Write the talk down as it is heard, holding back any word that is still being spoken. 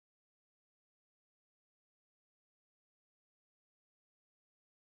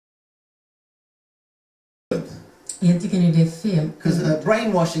Egentligen är det fel. Because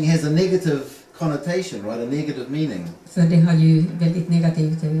brainwashing has a negative connotation, right? A negative meaning. För det har ju väldigt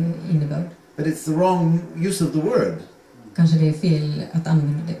negativt innebörd. But it's the wrong use of the word. Kanske det är fel att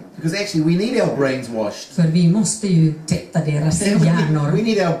använda det. Because actually we need our brains washed. För vi måste ju tvätta deras hjärnor. We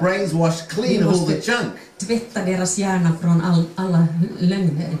need our brains washed clean of all the junk. Tvätta deras hjärna från alla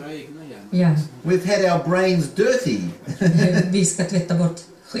lögner. Ja. We've had our brains dirty. Vi ska tvätta bort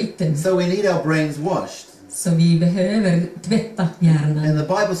skiten. So we need our brains washed. Så vi behöver tvätta hjärnan. And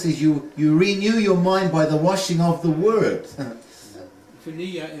the Bible says you renew your mind by the washing of the word.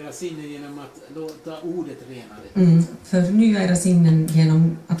 Förnya era sinnen genom att låta ordet rena det. Förnya era sinnen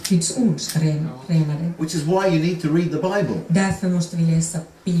genom att Guds ord ska rena det. Which is why you need to read the Bible. Därför måste vi läsa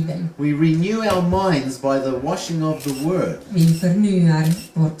Bibeln. We renew our minds by the washing of the word. Vi förnyar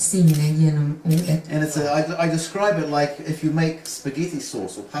vårt sinne genom ordet. And I describe it like if you make spaghetti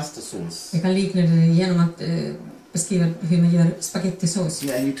sauce or pasta sauce. Jag kan likna det genom att beskriva hur man gör spagettisås.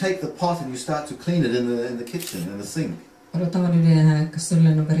 Yeah, and you take the pot and you start to clean it in the kitchen, in the sink. Och då tar du den här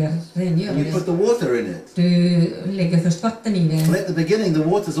kastrullen och börjar rengöra You put the water in it. Du lägger först vatten i det. Well, at the beginning the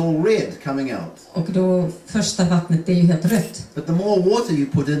water's all red coming out. Och då första vattnet är ju helt rött. But the more water you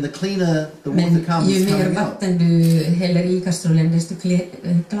put in, the cleaner the water comes. Men ju mer vatten du häller i kastrullen, desto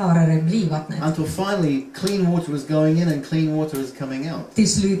klarare blir vattnet. Until finally clean water is going in and clean water is coming out.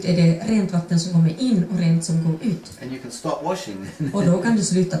 Till slut är det rent vatten som kommer in och rent som går ut. And you can stop washing. Och då kan du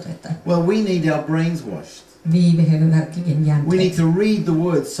sluta tvätta. Well, we need our brains washed. Vi behöver verkligen hjärntvätt. We need to read the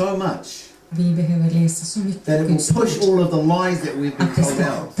word so much Vi behöver läsa så mycket that it will Guds ord push all of the lies that we've been att det told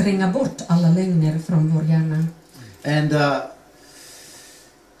ska out. tränga bort alla lögner från vår hjärna. And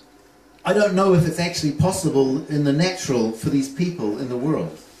I don't know if it's actually possible in the natural for these people in the world.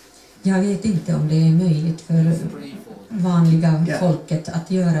 Jag vet inte om det är möjligt för vanliga folket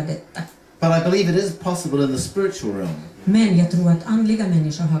att göra detta. But I believe it is possible in the spiritual realm. Men jag tror att andliga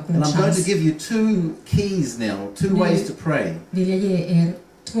människor har god And I'm going to chans. give you two keys now, two ways to pray. Vill jag ge er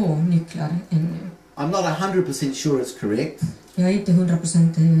 2 nycklar ännu. I'm not 100% sure it's correct. Jag är inte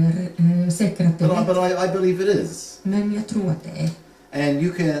 100% säker att det är rätt. But I believe it is. Men jag tror att det är. And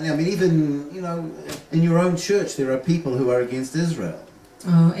you can, I mean, even, you know, in your own church there are people who are against Israel.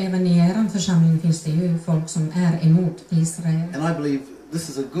 Ja, även i er församling finns det ju folk som är emot Israel. And I believe this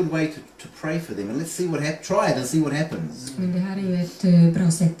is a good way to pray for them. And let's see what try it and see what happens. Men det här är ju ett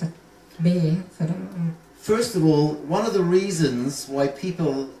bra sätt att be för dem. First of all, one of the reasons why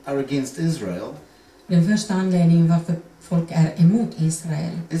people are against Israel Den första anledningen varför folk är emot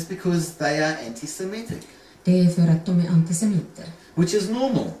Israel, is because they are anti-Semitic, det är för att de är antisemiter. which is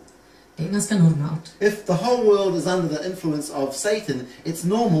normal. Det är ganska normalt. If the whole world is under the influence of Satan, it's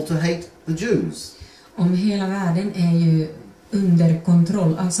normal to hate the Jews. Om hela världen är ju under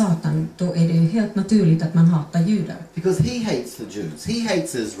kontroll av Satan, då är det ju helt naturligt att man hatar judar. Because he hates the Jews. He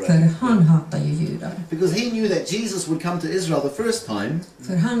hates För Israel. han hatar ju judar. Because he knew that Jesus would come to Israel the first time.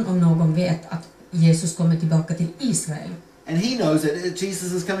 För han om någon vet att Jesus kommer tillbaka till Israel. And he knows that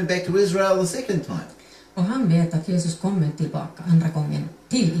Jesus is coming back to Israel the second time. Och han vet att Jesus kommer tillbaka andra gången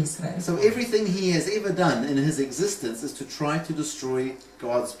till Israel. So everything he has ever done in his existence is to try to destroy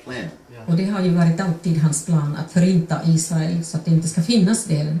God's plan. Och det har ju varit alltid hans plan att förinta Israel så att det inte ska finnas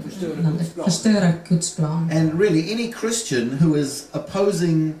det landet. Förstöra Guds plan. And really any Christian who is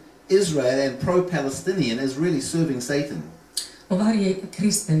opposing Israel and pro-Palestinian is really serving Satan. Och varje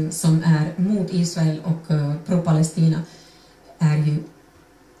kristen som är mot Israel och pro-Palestina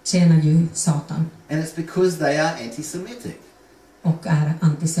tjänar ju Satan. And it's because they are anti-Semitic. Och är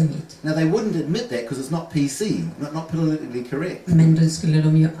antisemit. Now they wouldn't admit that because it's not PC, not politically correct. Men det skulle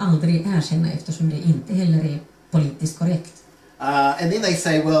de ju aldrig erkänna eftersom det inte heller är politiskt korrekt. And then they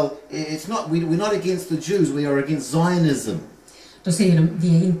say, well, it's not. We're not against the Jews. We are against Zionism. Då säger de,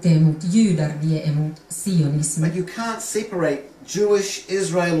 vi är inte emot judar, vi är emot sionism. But you can't separate Jewish,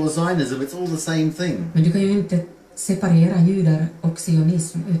 Israel or Zionism. It's all the same thing. Men du kan ju inte separera judar och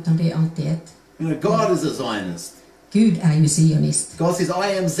sionism, utan det är alltid ett. You know, God is a Zionist. Gud är ju sionist. God says,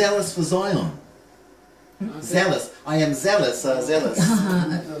 I am zealous for Zion. Zealous. I am zealous. Zealous.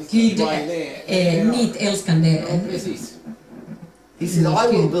 Gud är nitälskande. He said, I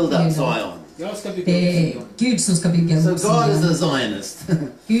will build up Zion. Det är Gud som ska bygga upp So God is Zion. a Zionist.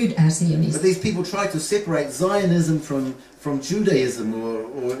 Gud är But sionist. these people try to separate Zionism from Judaism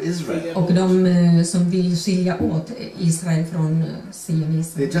or Israel. Och de som vill skilja åt Israel från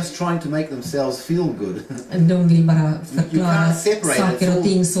sionism, They're just trying to make themselves feel good. de vill bara förklara You can't separate saker och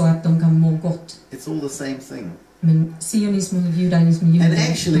ting så att de kan må gott. It's all the same thing. Men sionism och judaism och And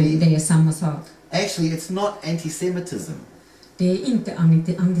actually- det är samma sak. Actually, it's not anti-Semitism. Det är inte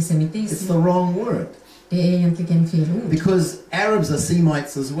It's antisemitism. the wrong word. Det är egentligen fel ord. Because Arabs are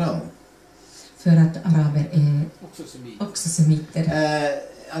Semites as well. För att araber är också semiter.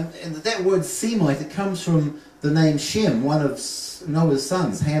 And that word Semite, it comes from the name Shem, one of Noah's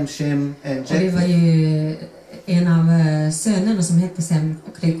sons, Ham, Shem and Och det var Japheth. ju en av sönerna som hette Sem,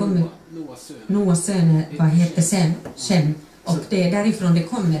 och det kommer Noas söner hette Shem, och det är därifrån det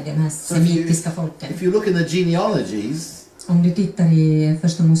kommer de här semitiska folken. If you look in the genealogies, Om du tittar i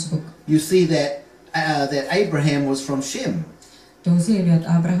första Mosebok, you see that Abraham was from Shem, då ser du att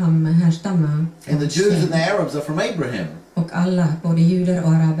Abraham härstammar and the från Jews and the Shem. Arabs are from Abraham. Och alla, både judar och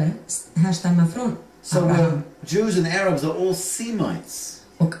araber, härstammar från So Abraham. Jews and Arabs are all Semites.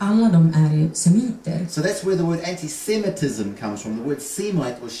 Och alla de är ju semiter. So that's where the word anti-Semitism comes from. The word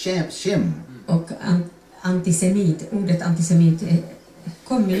Semite or Shem. Och ordet antisemit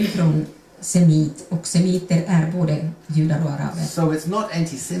kommer ju från semit, och semiter är både judar och araber. So it's not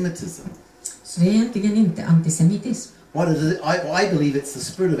anti-Semitism. Så det är egentligen inte antisemitism. What is it? I believe it's the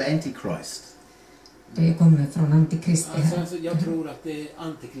spirit of Antichrist. Det kommer från antikrist. Alltså, jag tror att det är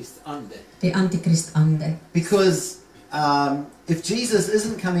antikristande. Det är antikristande. Because if Jesus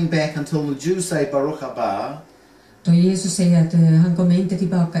isn't coming back until the Jews say Baruch haba, Då Jesus säger att han kommer inte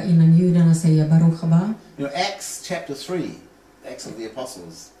tillbaka innan judarna säger Baruch haba. you know, Acts chapter 3, Acts of the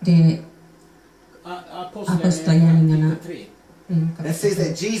Apostles, Det Apostlagärningarna. it says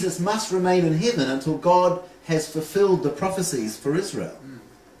that Jesus must remain in heaven until God has fulfilled the prophecies for Israel.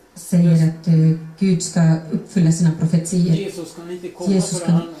 Säger att Gud ska uppfylla sina profetier. Jesus kan inte komma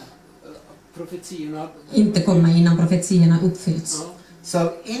förrän profetierna inte komma innan profetierna uppfyllts. Ja. So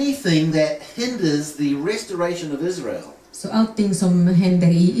anything that hinders the restoration of Israel, Så allting som händer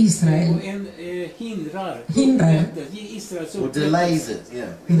i Israel Och hindrar Israels or upprättelse. delays it, yeah.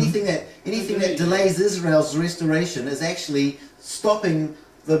 Anything that delays Israel's restoration is actually stopping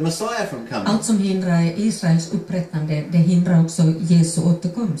the Messiah from coming. allt som hindrar Israels upprättande, det hindrar också Jesu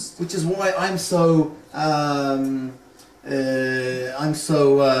återkomst. Which is why I'm so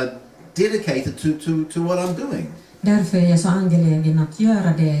dedicated to what I'm doing. Därför är jag så angelägen att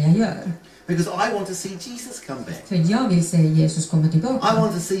göra det jag gör. Because I want to see Jesus come back. För jag vill se Jesus komma I tillbaka.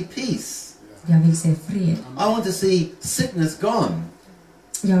 want to see peace. Jag vill se fred. I want to see sickness gone.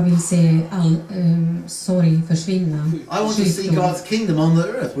 Jag vill se all sorg försvinna. I want to see God's kingdom on the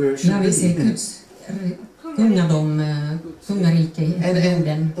earth where it Jag should vill se be. Guds kungarike på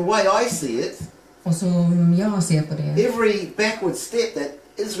jorden. And the way I see it, Och som jag ser på det, every backward step that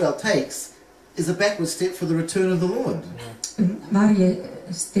Israel takes is a backward step for the return of the Lord. varje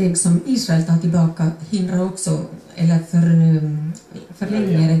steg som Israel tar tillbaka hindrar också, eller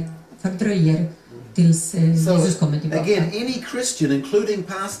fördröjer tills Jesus kommer tillbaka. Again, any Christian, including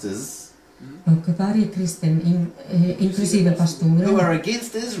pastors, Och varje kristen, inklusive who pastorer, are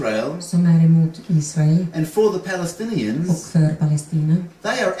against Israel som är emot Israel and for the och Palestinians, för Palestina,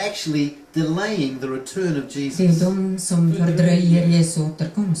 they are actually delaying the return of det är Jesus. de som fördröjer Jesu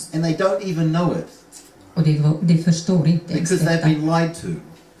återkomst. And they don't even know it Och de förstår inte ens because they've detta, been lied to.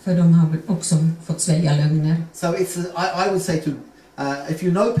 för de har också fått svälja lögner. So I would say to, if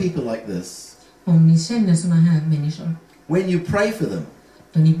you know people like this, Om ni känner såna här människor, when you pray for them,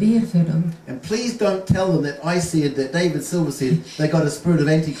 då ni ber för dem, and please don't tell them that I said, that David Silver said, they got a spirit of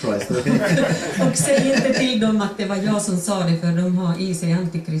Antichrist. Okay? och säg inte till dem att det var jag som sa det, för de har i sig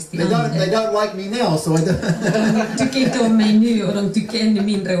antikristi They ande. don't like me now, so I don't. De tycker inte om mig nu, och de tycker ännu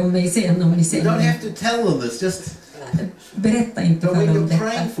mindre om mig sen, om ni You säger don't det. have to tell them this. Just Berätta inte but för when dem you're detta,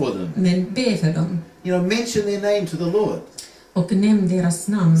 praying for them, men be för dem. mention their name to the Lord. Och nämn deras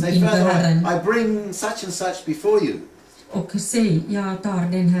namn Say, inför Father, Herren. I bring such and such before you, Och säg, jag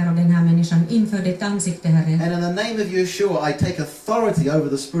tar den här och den här människan inför ditt ansikte, Herre. and in the name of Yeshua, I take authority over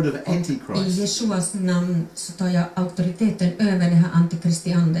the spirit of I Antichrist Jeshuas namn så tar jag auktoriteten över det här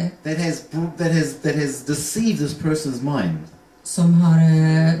antikristi ande that has deceived this person's mind. som har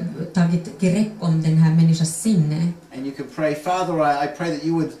tagit grepp om den här människans sinne. And you can pray, Father, I pray that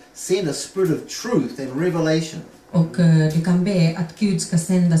you would send a spirit of truth and revelation. Och du kan be att Gud ska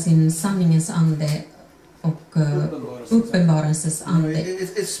sända sin sanningens ande och uppenbarelsens ande.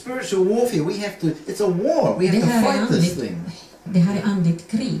 It's spiritual warfare. It's a war. We have Det to här är fight this andligt, thing. det här är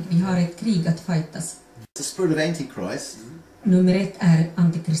andligt krig. Vi har ett krig att fightas. It's the spirit of Antichrist. Nummer 1 är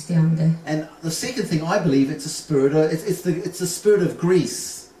antikristi ande. And the second thing I believe it's a spirit. It's the spirit of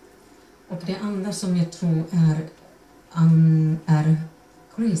Greece. Och det andra som jag tror är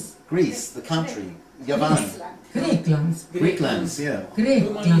Greece, the country, Yavan, Greeklands, yeah.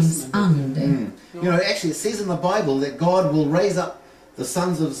 Greklands ande. You know, actually, it says in the Bible that God will raise up the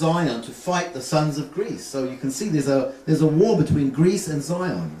sons of Zion to fight the sons of Greece. So you can see there's a war between Greece and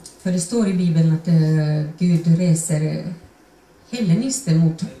Zion. För det står i Bibeln att Gud reser hellenister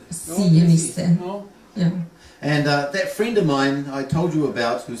mot sionister. Ja. And that friend of mine I told you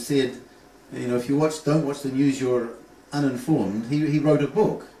about who said, you know, if you don't watch the news, you're uninformed. He wrote a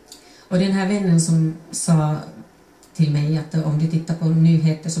book. Och den här vännen som sa till mig att om du tittar på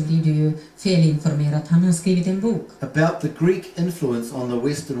nyheter så blir du ju felinformerad. Han har skrivit en bok. About the Greek influence on the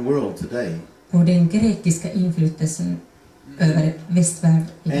Western world today. På den grekiska inflytelsen över västvärlden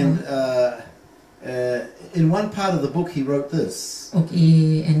idag. And in one part of the book he wrote this. Och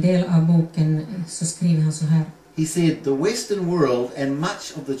i en del av boken så skriver han så här. He said, the Western world and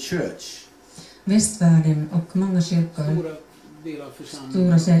much of the church. Västvärlden och många kyrkor,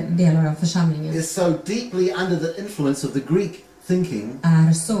 stora delar av församlingen, is so deeply under the influence of the Greek thinking.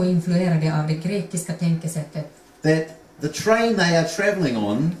 är så influerade av det grekiska tänkesättet. That the train they are traveling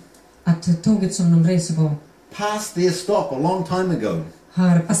on. Att tåget som de reser på passed their stop a long time ago.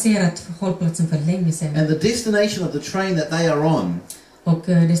 Har passerat hållplatsen för länge sedan. And the destination of the train that they are on. Och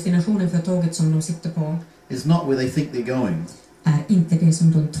destinationen för tåget som de sitter på is not where they think they're going. Är inte det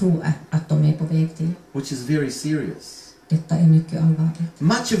som de tror att de är på väg till. Which is very serious. Detta är mycket allvarligt.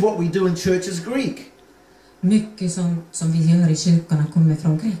 Much of what we do in church is Greek. Mycket som vi gör i kyrkorna kommer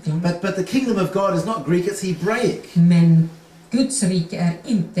från Grekland. But the kingdom of God is not Greek, it's Hebraic. Men Guds rike är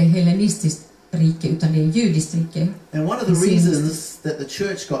inte hellenistiskt rike utan det är judiskt rike. And one of the reasons that the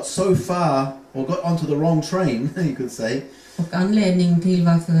church got so far or got onto the wrong train, you could say, och anledningen till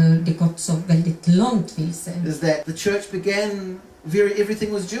varför det gått så väldigt långt vilse is that the church began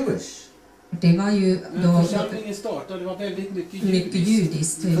everything was Jewish. Det var ju då församlingen startade, det var väldigt mycket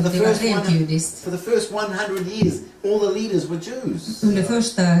judiskt. Det var rent judiskt. For the first 100 years all the leaders were Jews. Under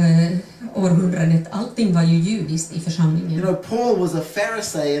första århundradet allting var ju judiskt i församlingen. You know, Paul was a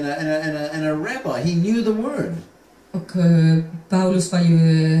Pharisee and a rabbi. He knew the word. Och Paulus var ju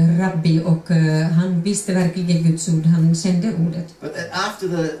rabbi och han visste verkligen Guds ord, han kände ordet. But after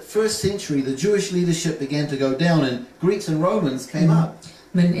the first century the Jewish leadership began to go down and Greeks and Romans came up.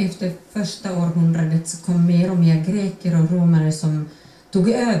 Men efter första århundradet så kom mer och mer greker och romare som tog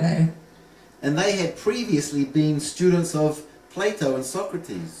över. And they had previously been students of Plato and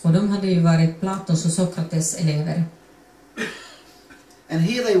Socrates. Och de hade ju varit Platos och Sokrates elever. And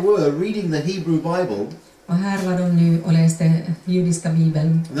here they were reading the Hebrew Bible. Och här var de nu och läste judiska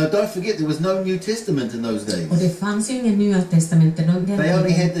bibeln. Now don't forget there was no New Testament in those days. Och det fanns ju ingen Nya testamentet. They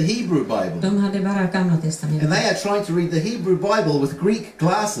only had the Hebrew Bible. De hade bara Gamla testamentet. And they are trying to read the Hebrew Bible with Greek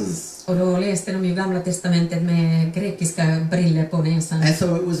glasses. Och då läste de ju Gamla testamentet med grekiska briller på näsan. And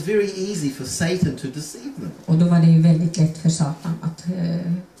so it was very easy for Satan to deceive them. Och då var det ju väldigt lätt för Satan att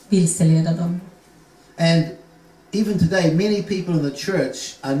vilseleda dem. And even today many people in the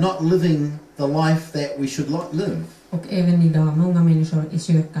church are not living the life that we should live. Och även idag många människor i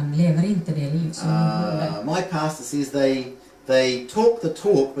kyrkan lever inte det liv som my pastor says they talk the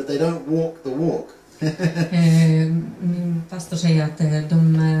talk but they don't walk the walk. Min pastor säger att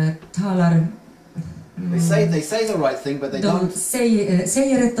de talar they say the right thing but they don't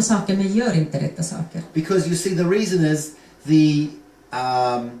säger rätta saker men gör inte rätta saker. Because you see the reason is the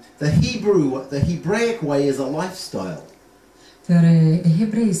Hebraic way is a lifestyle. För det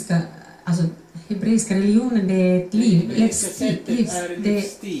hebreiska religionen det är ett liv,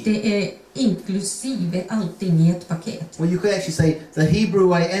 det är inklusive allting i ett paket. Well, you could actually say the Hebrew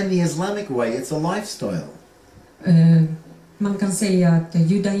way and the Islamic way, it's a lifestyle. Man kan säga att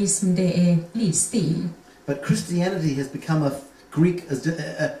judaism det är livsstil. But Christianity has become a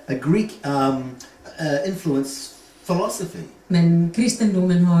Greek influence philosophy. Men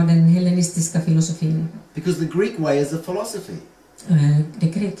kristendomen har den hellenistiska filosofin. Because the Greek way is a philosophy. Det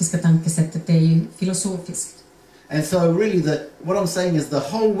grekiska tankesättet är ju filosofiskt. And so really what I'm saying is the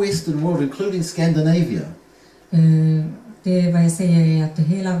whole Western world, including Scandinavia, det vad jag säger är att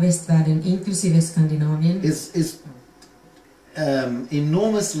hela västvärlden, inklusive Skandinavien, is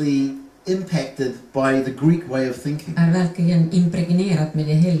enormously impacted by the Greek way of thinking. Är verkligen impregnerat med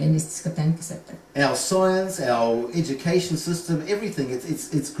det hellenistiska tänkesättet. Our science, our education system, everything,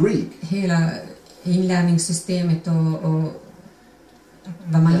 it's Greek. Hela inlärningssystemet och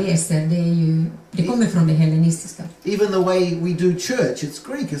vad man läser, det kommer från det hellenistiska. Even the way we do church, it's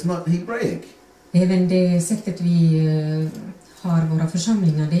Greek, it's not Hebraic. Även det sättet vi har våra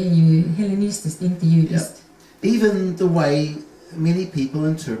församlingar, det är ju hellenistiskt, inte judiskt. Yeah. Even the way many people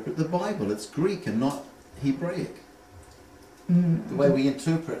interpret the Bible, it's Greek and not Hebraic. The way we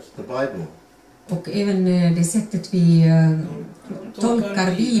interpret the Bible. Och även det sättet vi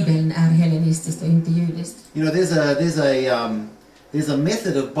tolkar Bibeln är hellenistiskt och inte judiskt. You know, there's there's a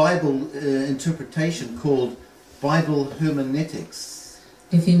method of Bible interpretation called Bible hermeneutics.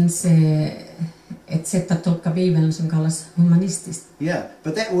 Det finns ett sätt att tolka Bibeln som kallas humanistiskt. Yeah,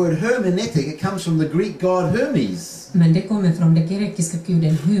 but that word hermeneutic, it comes from the Greek god Hermes. Men det kommer från den grekiska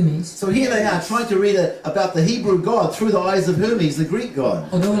guden Hermes. So here they are trying to read about the Hebrew God through the eyes of Hermes, the Greek god.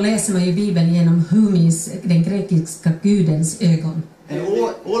 Och då läser man ju Bibeln genom Hermes, den grekiska gudens ögon. And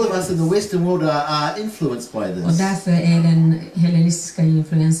all of us in the Western world are influenced by this. Och därför är den hellenistiska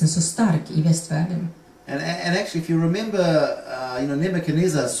influensen så stark i västvärlden. And actually, if you remember,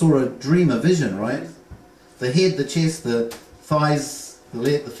 Nebuchadnezzar saw a dream, a vision, right? The head, the chest, the thighs, the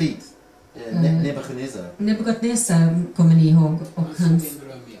leg, the feet. Nebuchadnezzar. Nebukadnessar kommer ni ihåg, och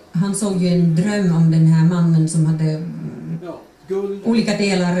han såg ju en dröm om den här mannen som hade olika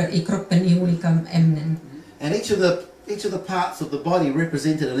delar i kroppen i olika ämnen. And each of the parts of the body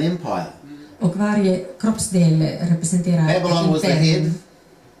represented an empire. Och varje kroppsdel representerar ett Babylon was the head.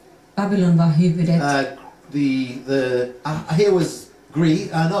 Babylon var huvudet. Here was Greece.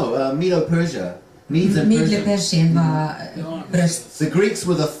 Medo-Persia. Medes and Persia. Medo-Persien var bröst. The Greeks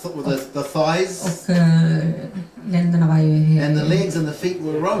were the thighs. Och länderna var ju and the legs and the feet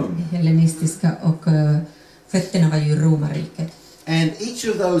were Rome. Hellenistiska, och fötterna var ju romarriket. And each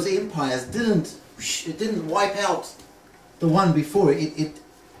of those empires didn't wipe out the one before it.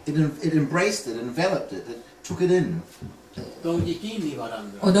 It embraced it, enveloped it, it took it in. De gick in i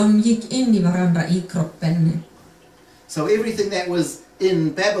varandra. Och de gick in i varandra i kroppen. So everything that was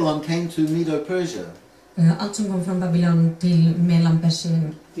in Babylon came to Medo-Persia. Allt som kom från Babylon till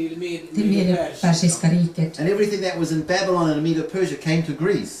Mellanpersien, till Medo-Persiska riket. And everything that was in Babylon and Medo-Persia came to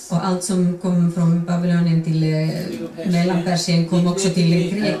Greece. Och allt som kom från Babylonien till Mellanpersien kom också till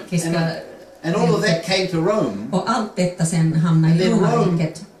den grekiska. And all of that came to Rome. Och allt detta sen hamnade i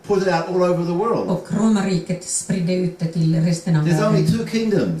romarriket. Put it out all over the world. Och romarriket spridde ut det till resten av världen. There's only two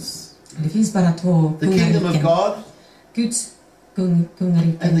kingdoms. Det finns bara två kungariken. The kingdom of God. Guds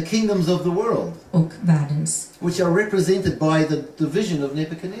kungarike. And the kingdoms of the world. Och världens. Which are represented by the vision of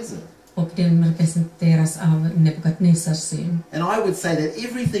Nebuchadnezzar. Och den representeras av Nebukadnessars syn. And I would say that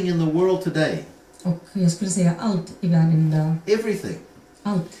everything in the world today. Och jag skulle säga allt i världen idag. Everything.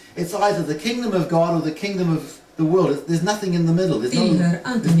 Allt. It's either the kingdom of God or the kingdom of the world. There's nothing in the middle. Tillhör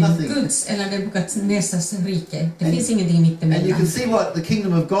antingen Guds eller Nebukadnessars rike. Det finns ingenting mitt emellan. And you can see what the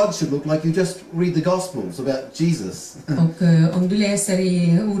kingdom of God should look like. You just read the Gospels about Jesus. Och om du läser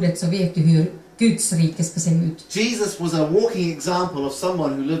i ordet så vet du hur Guds rike ska se ut. Jesus was a walking example of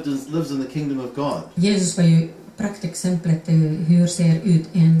someone who lives in the kingdom of God. Jesus var ju praktexemplet hur ser ut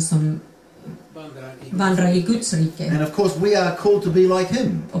en som vandrar i Guds rike. And of course we are called to be like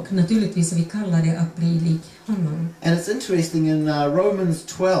him. Och naturligtvis vi kallar det att bli lik honom. And it's interesting in Romans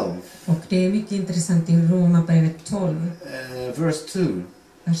 12. Och det är mycket intressant i Romarbrevet 12. Verse 2.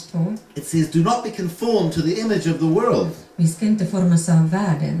 Vers 2. It says, "Do not be conformed to the image of the world." Vi ska inte formas av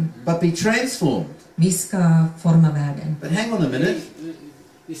världen. But be transformed. Vi ska forma världen. But hang on a minute.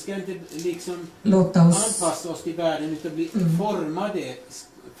 Vi ska inte liksom anpassa oss till världen utan bli formade.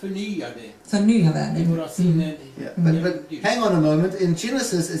 Förnya världen. But hang on a moment. In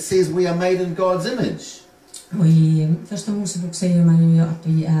Genesis it says we are made in God's image. Och i första Mosebok säger man ju att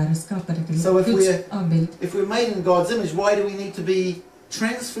vi är skapade till Guds avbild. If we're made in God's image, why do we need to be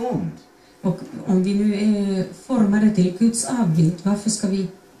transformed? Och om vi nu är formade till Guds avbild, varför ska vi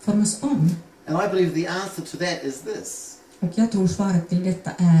formas om? And I believe the answer to that is this. Och jag tror svaret till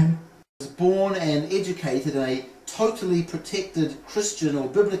detta är born and educated in a totally protected Christian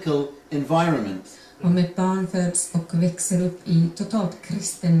or biblical environment. Om ett barn föds och växer upp i totalt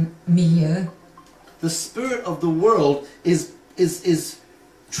kristen miljö. The spirit of the world is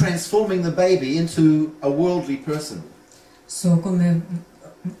transforming the baby into a worldly person. Så kommer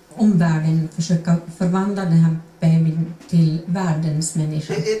omvärlden försöka förvandla den här babyn till världens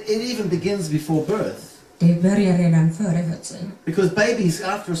människa. It even begins before birth. Det börjar redan före födseln. Because babies,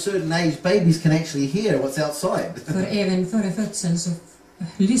 after a certain age, babies can actually hear what's outside. För även före födseln så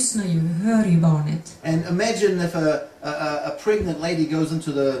hör ju barnet. And imagine if a pregnant lady goes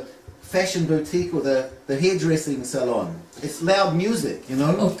into the fashion boutique or the hairdressing salon. It's loud music, you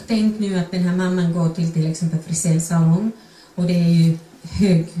know. Och tänk nu att den här mamman går till exempel frisörsalong och det är ju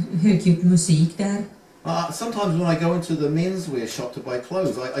högljudd musik där. Sometimes when I go into the menswear shop to buy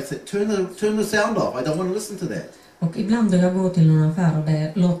clothes, I say turn the sound off. I don't want to listen to that. Och ibland då jag går till någon affär och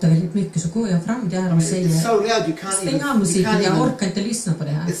det låter väldigt mycket så går jag fram där och säger it's so loud you can't stäng av musiken, jag orkar inte lyssna på det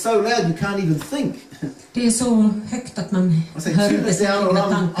här. It's so loud you can't even think. Det är så högt att man hör inte sina egna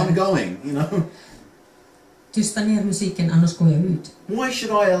tankar. I'm going, you know. Tysta ner musiken, annars går jag ut. Why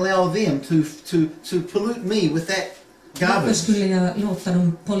should I allow them to pollute me with that Varför skulle jag låta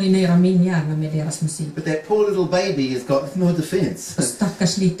dem pollinera min hjärna med deras musik? But that poor little baby has got no defense.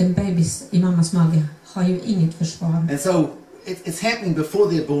 Stackars liten bebis i mammas mage har ju inget försvar. And so it's happening before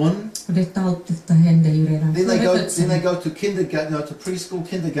they're born. Och allt detta händer ju redan Then they före go födseln. to kindergarten, to preschool,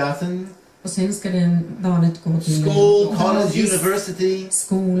 kindergarten, Och sen ska barnet gå till school, college, dagis, university.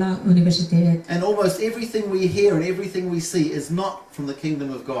 skola, universitet. And almost everything we hear and everything we see is not from the kingdom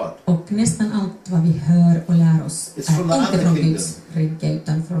of God. Och nästan allt vad vi hör och lär oss It's from the är inte other från kingdom. Guds rike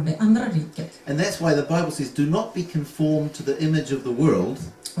utan från det andra riket. And that's why the Bible says, do not be conformed to the image of the world,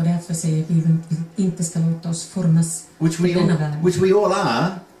 Och därför säger Bibeln att vi inte ska låta oss formas which till denna värld, we all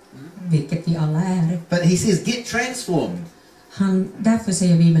are. vilket vi alla är. But he says, get transformed. Därför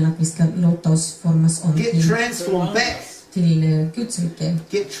säger Bibeln att vi ska låta oss formas om Get transformed back. till Guds rike.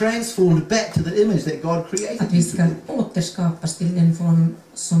 Get transformed back to the image that God created Att vi you to ska be, återskapas till den form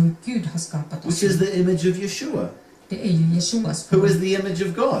som Gud har skapat oss. which is the image of Yeshua, Det är ju Jeshuas who form, is the image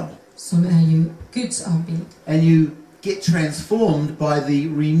of God. som är ju Guds avbild. And you get transformed by the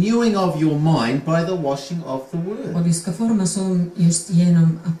renewing of your mind by the washing of the word. Och du ska formas om just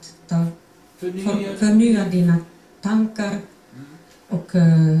genom att förnya dina tankar och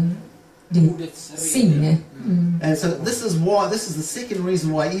ditt sinne. And so this is the second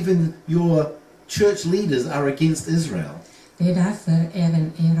reason why even your church leaders are against Israel. Det är därför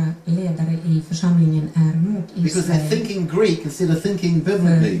även era ledare i församlingen är mot Because they're Israel. thinking Greek instead of thinking För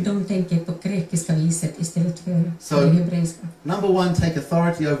biblically. de tänker på grekiska viset istället för So- det hebreiska. Number one, take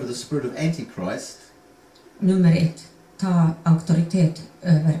authority over the spirit of Antichrist. Nummer 1. Ta auktoritet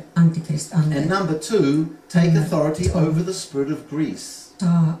över antikristanden. And number two, take authority over the spirit of Greece.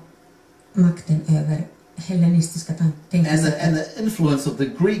 Ta makten över hellenistiska And tänkesättet the influence of the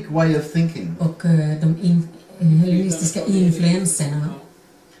Greek way of thinking. och de hellenistiska influenserna.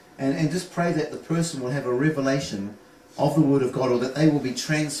 And just pray that the person will have a revelation of the word of God, or that they will be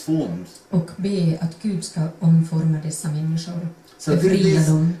transformed. Och be att Gud ska omforma dessa människor. So Befria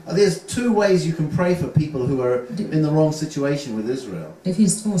dem. there's two ways you can pray for people who are in the wrong situation with Israel. Det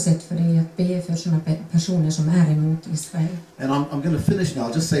finns två sätt för dig att be för sådana personer som är emot Israel. And I'm going to finish now.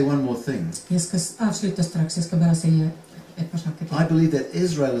 I'll just say one more thing. Jag ska avsluta strax, jag ska bara säga ett par saker till. I believe that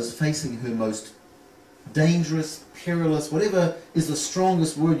Israel is facing her most dangerous, perilous, whatever is the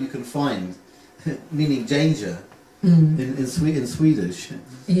strongest word you can find, meaning danger in Swedish.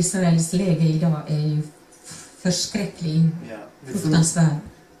 Israels läge idag är ju förskräcklig, Yeah. fruktansvärd.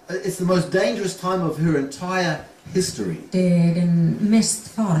 It's the most dangerous time of her entire history. Det är den mest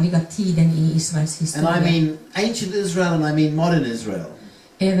farliga tiden i Israels And historia. I mean ancient Israel and I mean modern Israel.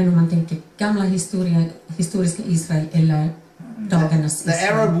 Även om man tänker gamla historiska Israel eller dagarnas The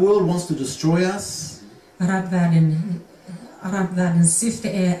Israel. Arab world wants to destroy us. Arabvärldens syfte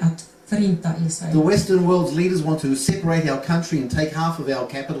är att förinta Israel. The Western world's leaders want to separate our country and take half of our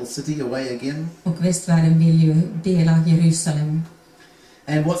capital city away again. Och västvärlden vill ju dela Jerusalem.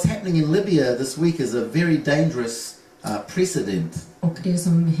 And what's happening in Libya this week is a very dangerous precedent. Och det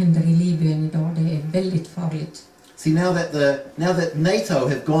som händer i Libyen idag, det är väldigt farligt. See, now that NATO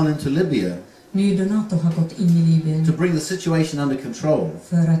have gone into Libya Nu då NATO har gått in i Libyen to bring the situation under control,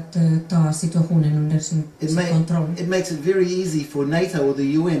 för att ta situationen under sin kontroll. it makes it very easy for NATO or the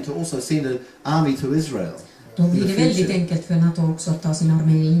UN to also send an army to Israel. Då in blir the det väldigt future. enkelt för NATO också att ta sin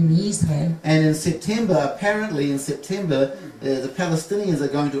armé in i Israel. And in September, apparently in September, the Palestinians are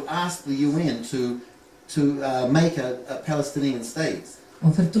going to ask the UN to make a Palestinian state.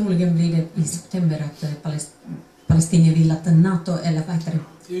 Och för troligen blir det i september att Palestinien vill att NATO eller vad heter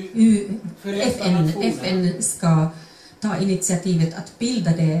det, FN ska ta initiativet att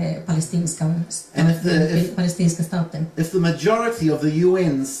bilda det palestinska staten. If the majority of the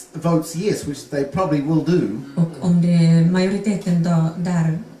UN's votes yes, which they probably will do, Och om majoriteten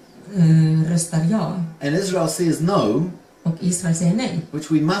där röstar ja and Israel says no, och Israel säger nej,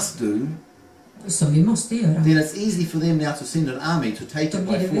 which we must do, som vi måste göra, then it's easy for them now to send an army to take då it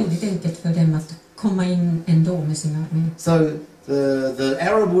blir by det väldigt force. enkelt för dem att komma in ändå med sin armé. So the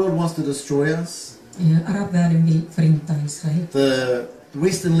Arab world wants to destroy us. Arabvärlden vill förinta Israel. The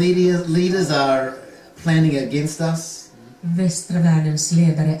Western leaders are planning against us. Västra världens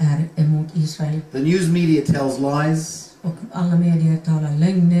ledare är emot Israel. The news media tells lies. Och alla medier talar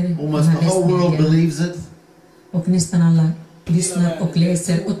lögner. Almost the whole world believes it. Och nästan alla lyssnar och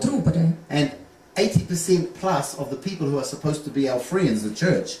läser och tror på det. And 80% plus of the people who are supposed to be our friends, the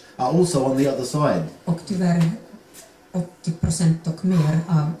church, are also on the other side. Och tyvärr 80% och mer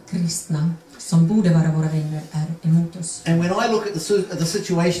av kristna som borde vara våra vänner är emot oss. And when I look at the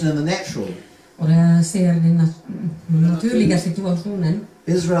situation in the natural, Och när jag ser den naturliga situationen,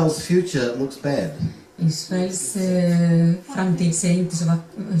 Israel's future looks bad. Israels framtid ser inte så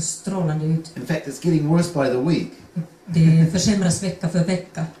strålande ut. In fact, it's getting worse by the week. Det försämras vecka för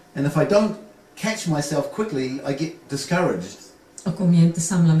vecka. And if I don't catch myself quickly, I get discouraged. Och om jag inte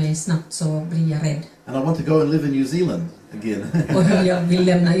samlar mig snabbt så blir jag rädd. And I want to go and live in New Zealand again. Och jag vill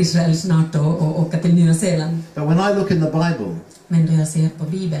lämna Israel snart och åka till Nya Zeeland. But when I look in the Bible, Men då jag ser på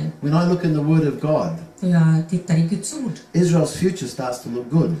Bibeln, when I look in the Word of God, och jag tittar i Guds ord, Israel's future starts to look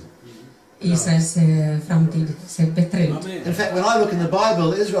good. Israels framtid ser bättre ut. In fact, when I look in the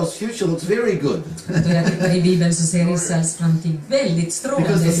Bible, Israel's future looks very good. Då jag tittar i Bibeln så ser Israels framtid väldigt Because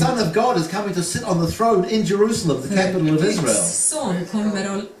strålande the ut. Son of God is coming to sit on the throne in Jerusalem, the capital of Israel. Guds son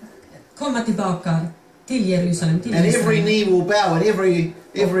kommer att komma tillbaka till Jerusalem, till And every Israel. knee will bow and every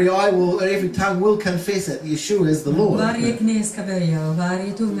eye will, and every tongue will confess that Yeshua is the Lord. Varje knä ska böja och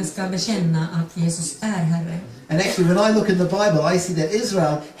varje tunga ska bekänna att Jesus är Herre. And actually, when I look in the Bible, I see that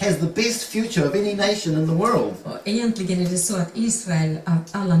Israel has the best future of any nation in the world. Och egentligen är det så att Israel av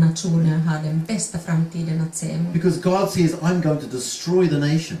alla nationer har den bästa framtiden att se emot. Because God says, I'm going to destroy the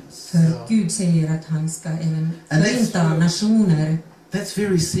nations. För Gud säger att han ska även And förinta nationer. That's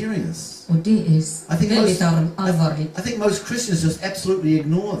very serious. Och det är väldigt allvarligt. I think most Christians just absolutely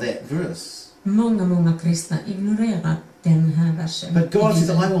ignore that verse. Många kristna ignorerar den här versen. But God says,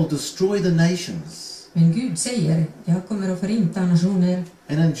 I will destroy the nations. Men Gud säger, jag kommer att förinta nationer.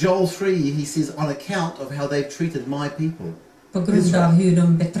 And in Joel 3, he says, on account of how they've treated my people. På grund av hur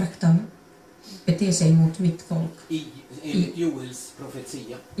de beter sig mot mitt folk. I Joels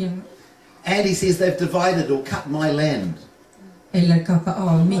profetia. Ja. And he says they've divided or cut my land. Eller kappa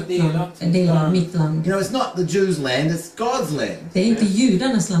av mitt land, delar av mitt land. You know, it's not the Jews' land, it's God's land. Det är inte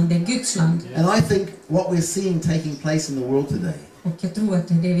judarnas land, det är Guds land. And I think what we're seeing taking place in the world today, Och jag tror att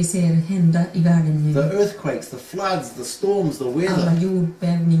det vi ser hända i världen the nu, earthquakes, the floods, the storms, the alla weather,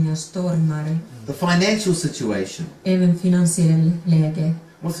 jordbävningar, stormar, the financial situation. även finansiell läge.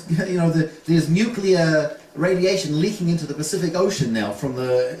 You know, there's nuclear radiation leaking into the Pacific Ocean now from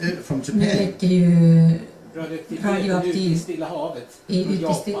Nu Japan. läcker ju Radioaktiv Stilla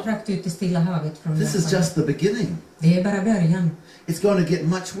havet. rakt ut i Stilla havet från This is Japan. just the beginning. Det är bara början. It's going to get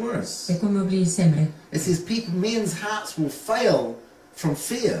much worse. Det kommer att bli sämre. It says men's hearts will fail from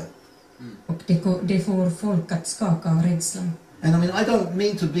fear. Och det får folk att skaka av rädslan. And I mean, I don't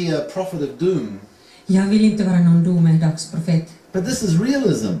mean to be a prophet of doom, Jag vill inte vara någon domedagsprofet, but this is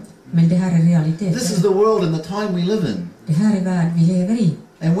realism. men det här är This is realiteten. the world and the time we live in. Det här är värld vi lever i.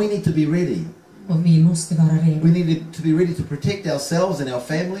 And we need to be ready. Och vi måste vara redo. We need to be ready to protect ourselves and our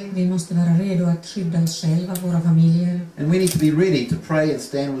family. Vi måste vara redo att skydda oss själva, våra familjer. And we need to be ready to pray and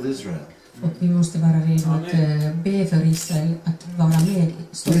stand with Israel. Och vi måste vara redo att be för Israel, att vara med,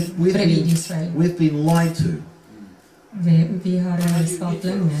 stå bredvid Israel. We've been lied to. Vi har skapat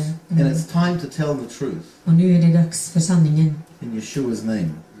lögner. And it's time to tell the truth. Och nu är det dags för sanningen In Yeshua's name.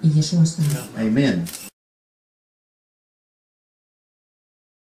 i Jesuas namn. Amen.